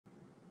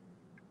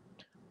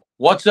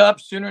What's up,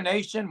 Sooner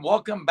Nation?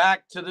 Welcome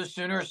back to the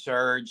Sooner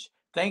Surge.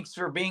 Thanks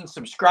for being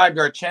subscribed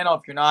to our channel.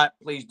 If you're not,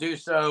 please do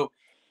so.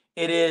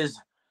 It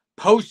is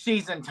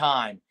postseason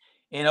time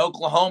in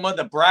Oklahoma.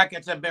 The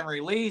brackets have been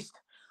released.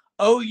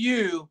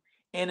 OU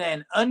in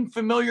an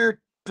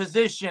unfamiliar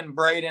position,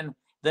 Braden,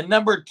 the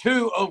number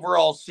 2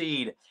 overall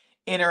seed,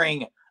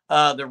 entering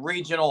the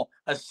regional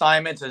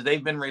assignments as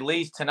they've been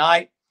released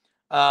tonight.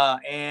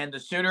 And the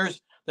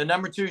Sooners, the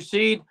number 2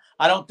 seed,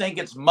 I don't think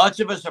it's much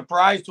of a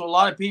surprise to a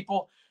lot of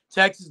people.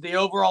 Texas, the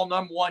overall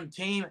number 1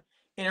 team,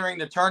 entering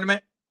the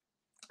tournament.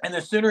 And the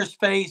Sooners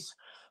face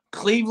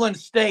Cleveland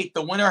State,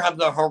 the winner of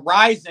the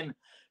Horizon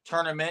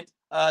tournament.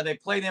 They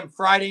play them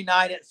Friday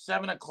night at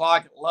 7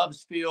 o'clock at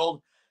Loves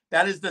Field.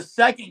 That is the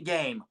second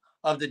game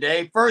of the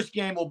day. First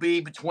game will be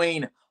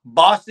between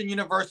Boston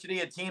University,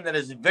 a team that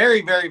is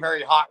very, very,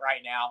 very hot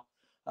right now,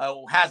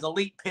 has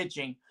elite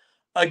pitching,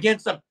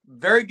 against a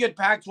very good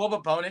Pac-12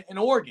 opponent in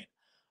Oregon,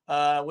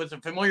 with a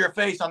familiar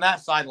face on that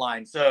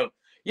sideline. So,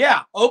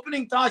 yeah,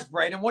 opening thoughts,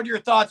 Braden. What are your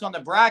thoughts on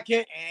the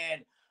bracket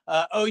and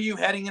OU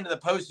heading into the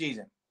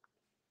postseason?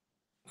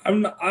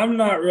 I'm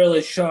not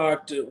really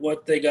shocked at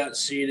what they got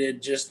seeded,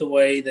 just the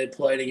way they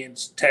played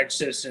against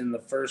Texas in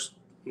the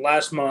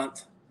last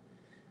month.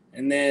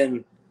 And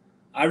then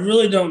I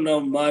really don't know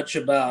much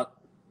about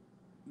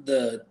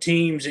the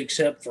teams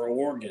except for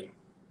Oregon.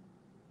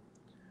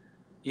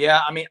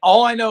 Yeah, I mean,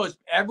 all I know is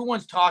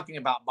everyone's talking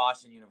about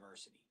Boston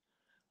University.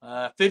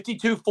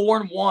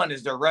 52-4-1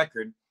 is their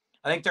record.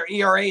 I think their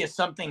ERA is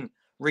something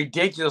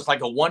ridiculous, like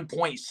a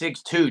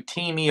 1.62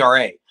 team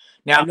ERA.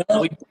 Now,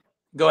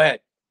 go ahead.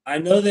 I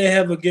know they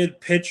have a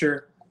good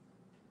pitcher.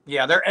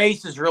 Yeah, their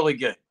ace is really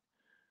good.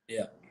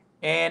 Yeah.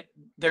 And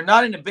they're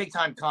not in a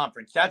big-time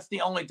conference. That's the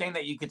only thing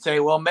that you could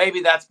say, well,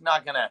 maybe that's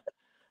not going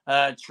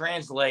to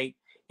translate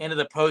into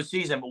the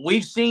postseason. But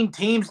we've seen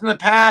teams in the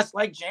past,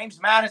 like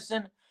James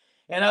Madison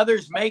and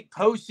others, make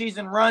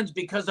postseason runs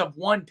because of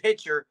one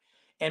pitcher.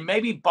 And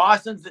maybe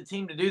Boston's the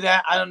team to do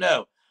that. I don't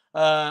know.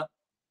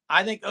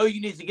 I think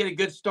OU needs to get a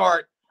good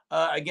start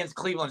against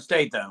Cleveland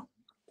State, though.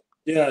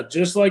 Yeah,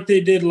 just like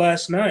they did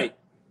last night.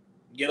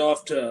 Get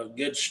off to a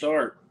good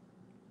start.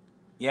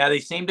 Yeah, they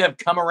seem to have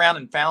come around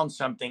and found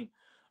something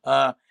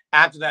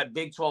after that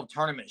Big 12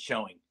 tournament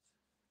showing.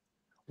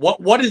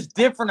 What is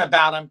different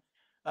about them?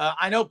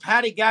 I know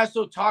Patty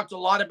Gasso talked a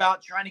lot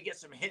about trying to get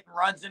some hit and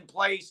runs in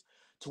place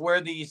to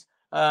where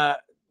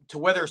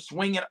they're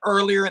swinging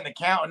earlier in the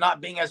count and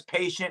not being as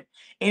patient.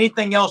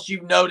 Anything else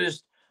you've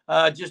noticed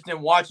just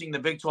in watching the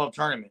Big 12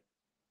 tournament?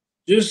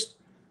 Just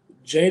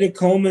Jada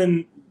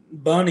Coleman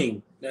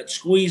bunting, that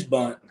squeeze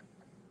bunt.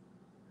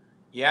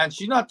 Yeah, and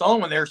she's not the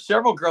only one. There are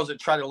several girls that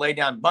try to lay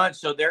down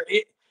bunts. So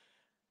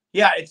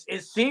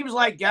it seems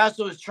like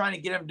Gasso is trying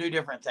to get them to do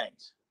different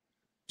things.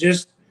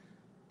 Just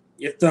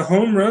if the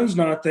home run's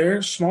not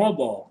there, small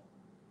ball.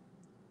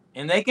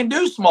 And they can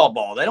do small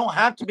ball. They don't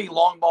have to be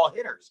long ball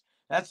hitters.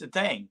 That's the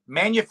thing.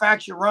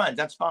 Manufacture runs.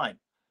 That's fine.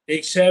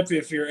 Except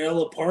if you're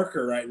Ella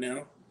Parker right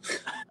now.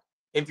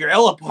 If you're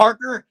Ella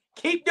Parker,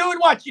 keep doing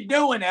what you're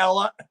doing,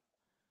 Ella.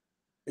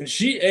 And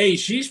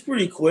she's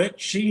pretty quick.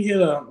 She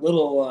hit a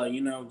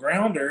little,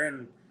 grounder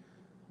and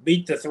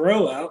beat the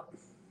throw out.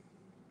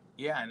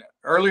 Yeah, and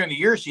earlier in the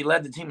year, she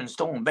led the team in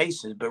stolen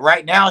bases. But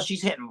right now,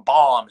 she's hitting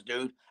bombs,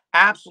 dude.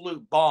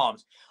 Absolute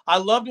bombs. I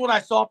loved what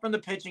I saw from the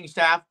pitching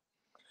staff.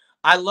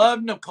 I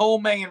love Nicole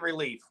May in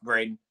relief,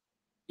 Braden.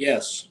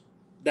 Yes,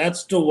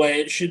 that's the way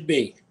it should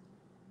be.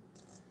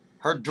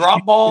 Her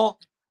drop ball,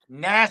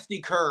 nasty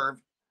curve.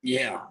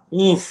 Yeah.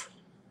 Oof.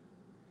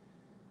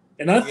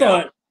 And I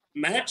thought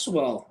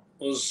Maxwell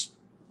was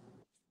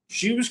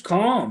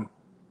calm.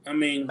 I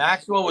mean,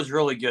 Maxwell was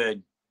really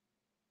good.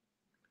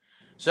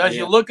 So as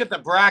you look at the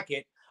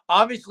bracket,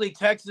 obviously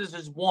Texas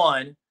is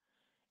 1.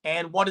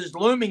 And what is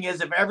looming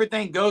is if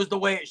everything goes the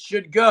way it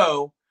should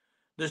go,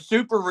 the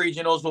super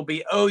regionals will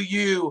be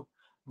OU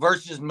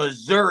versus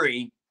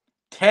Missouri,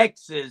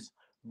 Texas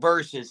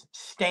versus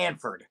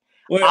Stanford.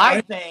 Well,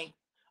 I think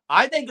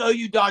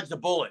OU dodged a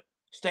bullet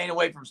staying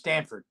away from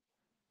Stanford.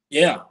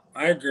 Yeah,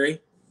 I agree.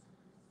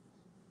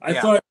 I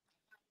thought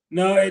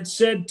it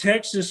said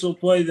Texas will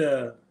play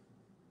the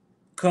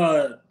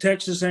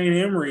Texas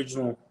A&M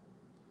regional.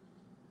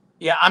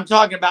 Yeah, I'm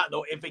talking about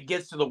if it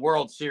gets to the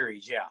World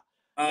Series. Yeah,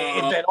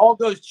 if it all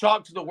goes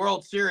chalk to the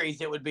World Series,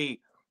 it would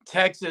be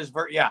Texas.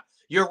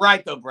 You're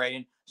right though,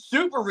 Braden.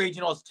 Super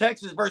regionals,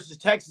 Texas versus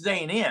Texas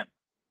A&M.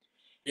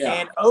 Yeah,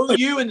 and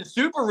OU in the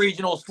super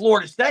regionals,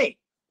 Florida State.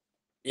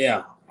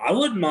 Yeah, I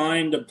wouldn't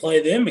mind to play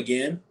them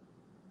again.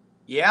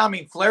 Yeah, I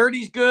mean,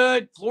 Flaherty's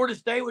good. Florida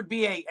State would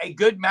be a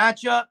good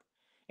matchup.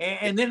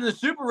 And then in the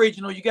super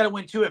regional, you got to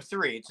win 2 of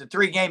 3. It's a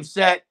 3-game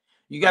set.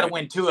 You got to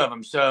win 2 of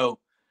them. So,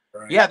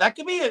 yeah, that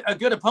could be a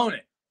good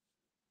opponent.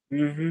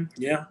 Mm-hmm.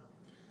 Yeah.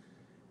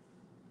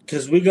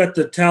 Because we got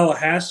the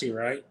Tallahassee,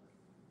 right?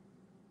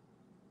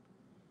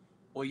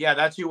 Well, yeah,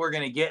 that's who we're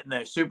going to get in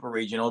the super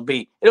regional.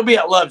 It'll be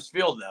at Loves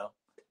Field, though.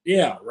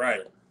 Yeah,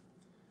 right.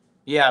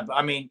 Yeah,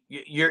 I mean,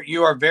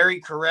 you are very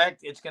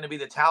correct. It's going to be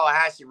the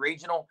Tallahassee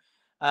regional.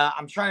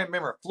 I'm trying to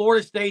remember.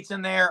 Florida State's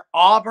in there.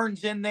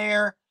 Auburn's in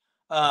there.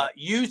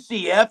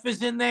 UCF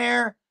is in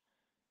there.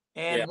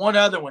 And one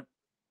other one.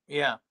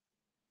 Yeah.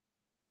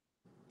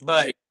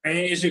 But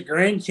is it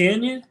Grand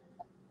Canyon?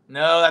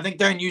 No, I think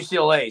they're in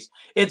UCLA's.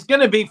 It's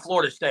going to be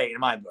Florida State in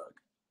my book.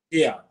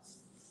 Yeah,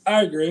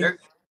 I agree.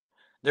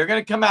 They're going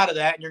to come out of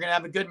that, and you're going to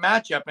have a good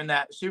matchup in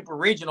that Super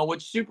Regional,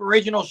 which Super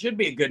Regional should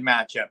be a good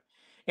matchup.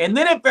 And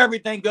then if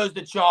everything goes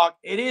to chalk,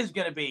 it is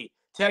going to be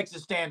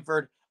Texas,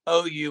 Stanford,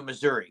 OU,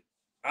 Missouri.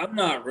 I'm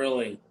not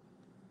really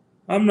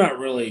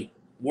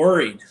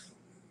worried.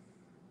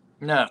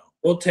 No.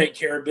 We'll take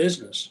care of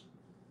business.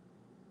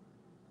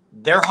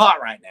 They're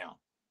hot right now.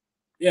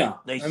 Yeah.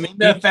 They seem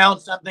to have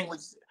found something.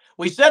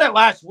 We said it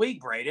last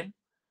week, Braden.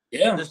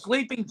 Yeah. The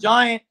sleeping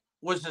giant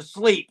was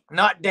asleep,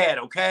 not dead,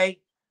 okay?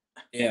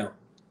 Yeah.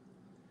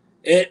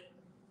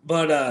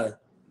 But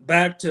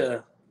back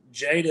to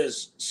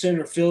Jada's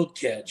center field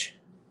catch.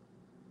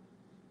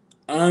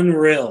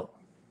 Unreal.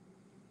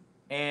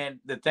 And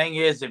the thing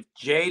is, if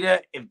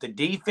the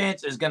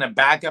defense is going to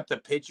back up the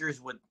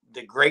pitchers with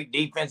the great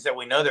defense that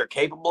we know they're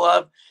capable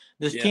of,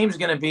 this team's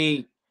going to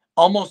be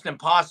almost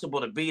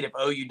impossible to beat if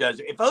OU does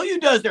it. If OU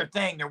does their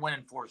thing, they're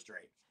winning 4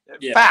 straight.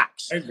 Yeah,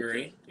 Facts. I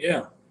agree.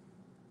 Yeah.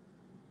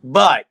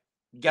 But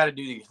you got to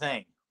do your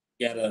thing.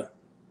 Got to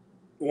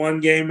one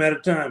game at a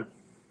time.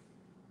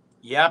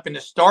 Yep, and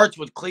it starts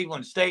with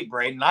Cleveland State,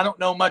 Braden. I don't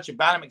know much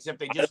about them except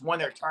they just won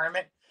their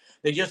tournament.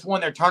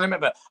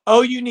 But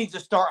OU needs to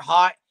start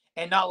hot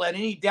and not let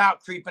any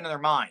doubt creep into their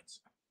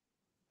minds.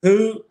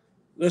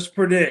 Let's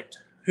predict.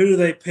 Who do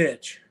they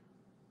pitch?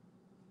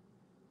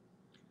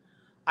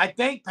 I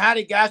think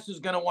Patty Gass is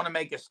going to want to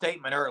make a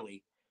statement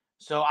early.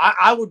 So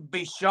I would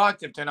be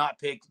shocked if they're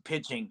not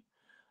pitching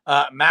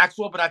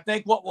Maxwell. But I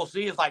think what we'll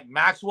see is like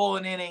Maxwell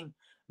an inning,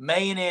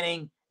 May an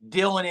inning,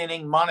 Dill an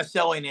inning,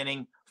 Monticelli an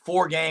inning,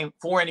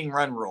 4-inning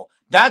run rule.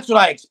 That's what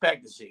I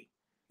expect to see.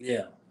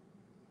 Yeah.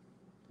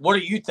 What are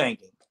you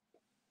thinking?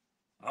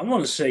 I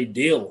want to say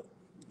Dill.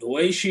 The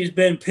way she's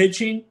been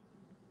pitching.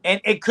 And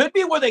it could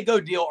be where they go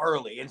Dill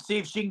early and see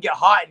if she can get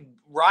hot and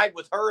ride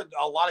with her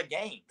a lot of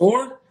games.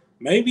 Or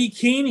maybe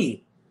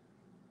Keeney.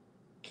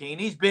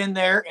 Keeney's been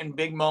there in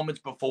big moments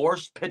before.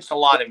 She's pitched a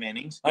lot of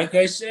innings. Like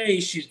I say,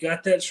 she's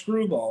got that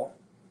screwball.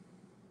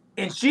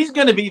 And she's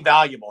going to be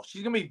valuable.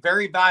 She's going to be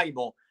very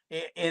valuable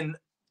in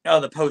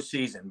the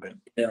postseason. But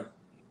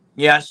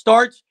yeah,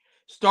 starts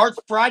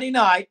Friday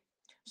night,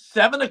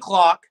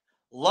 7:00,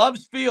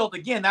 Love's Field.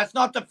 Again, that's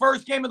not the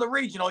first game of the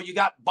regional. You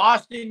got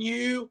Boston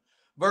U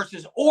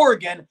versus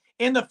Oregon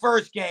in the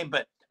first game.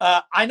 But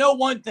I know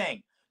one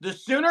thing. The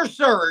Sooner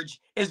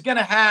Surge is going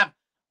to have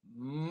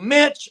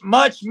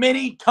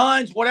many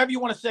tons, whatever you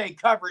want to say,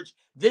 coverage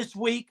this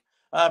week.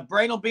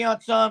 Brain will be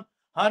on some.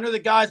 Hunter, the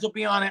guys will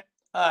be on it.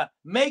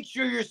 Make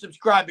sure you're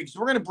subscribed because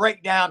we're going to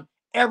break down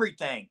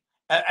everything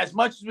as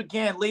much as we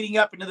can leading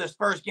up into this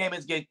first game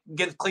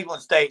against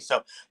Cleveland State.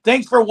 So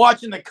thanks for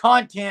watching the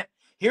content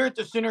here at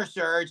the Sooner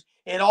Surge.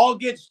 It all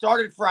gets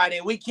started Friday.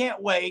 We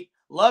can't wait.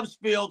 Love's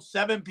Field,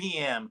 7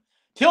 p.m.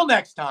 Till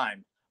next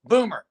time,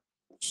 Boomer.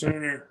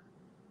 Sooner.